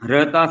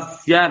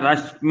ऋतस्य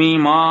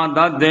रश्मिमा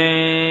ददे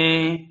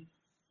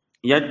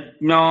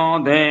यज्ञो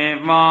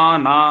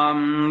देवानां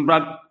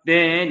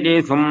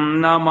प्रत्येजिसुं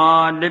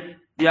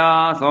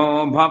नमादित्यासो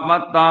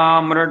भवता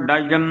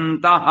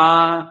मृडयन्तः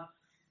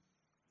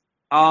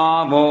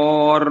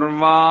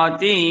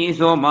आवोर्वाची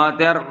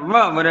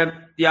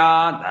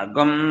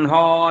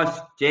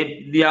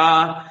सुमतिर्ववृत्यादगुंहोश्चिद्या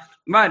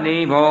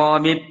वनिभो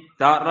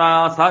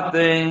विप्तरासत्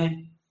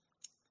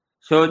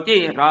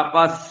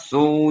शुचिरपः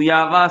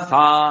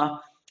सूयवसा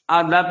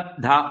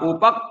अदब्ध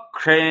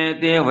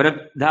उपक्षेति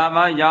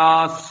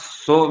वृद्धवयाः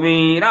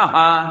सुवीरः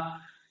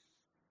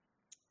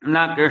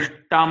न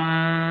किष्टम्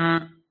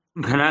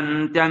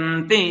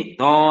घ्नन्त्यन्ति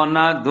तो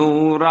न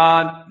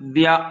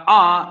दूराद्य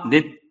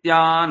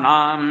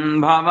आदित्यानां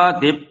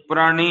भवति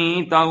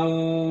प्रणीतौ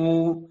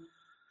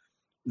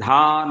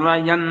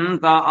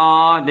धारयन्त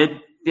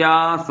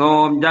आदित्यासो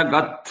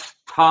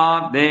जगत्स्था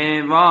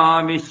देवा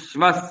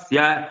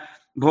विश्वस्य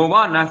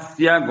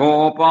भुवनस्य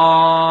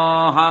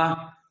गोपाः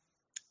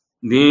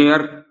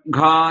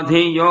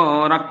दीर्घाधियो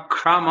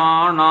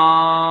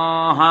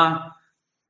रक्षमाणाः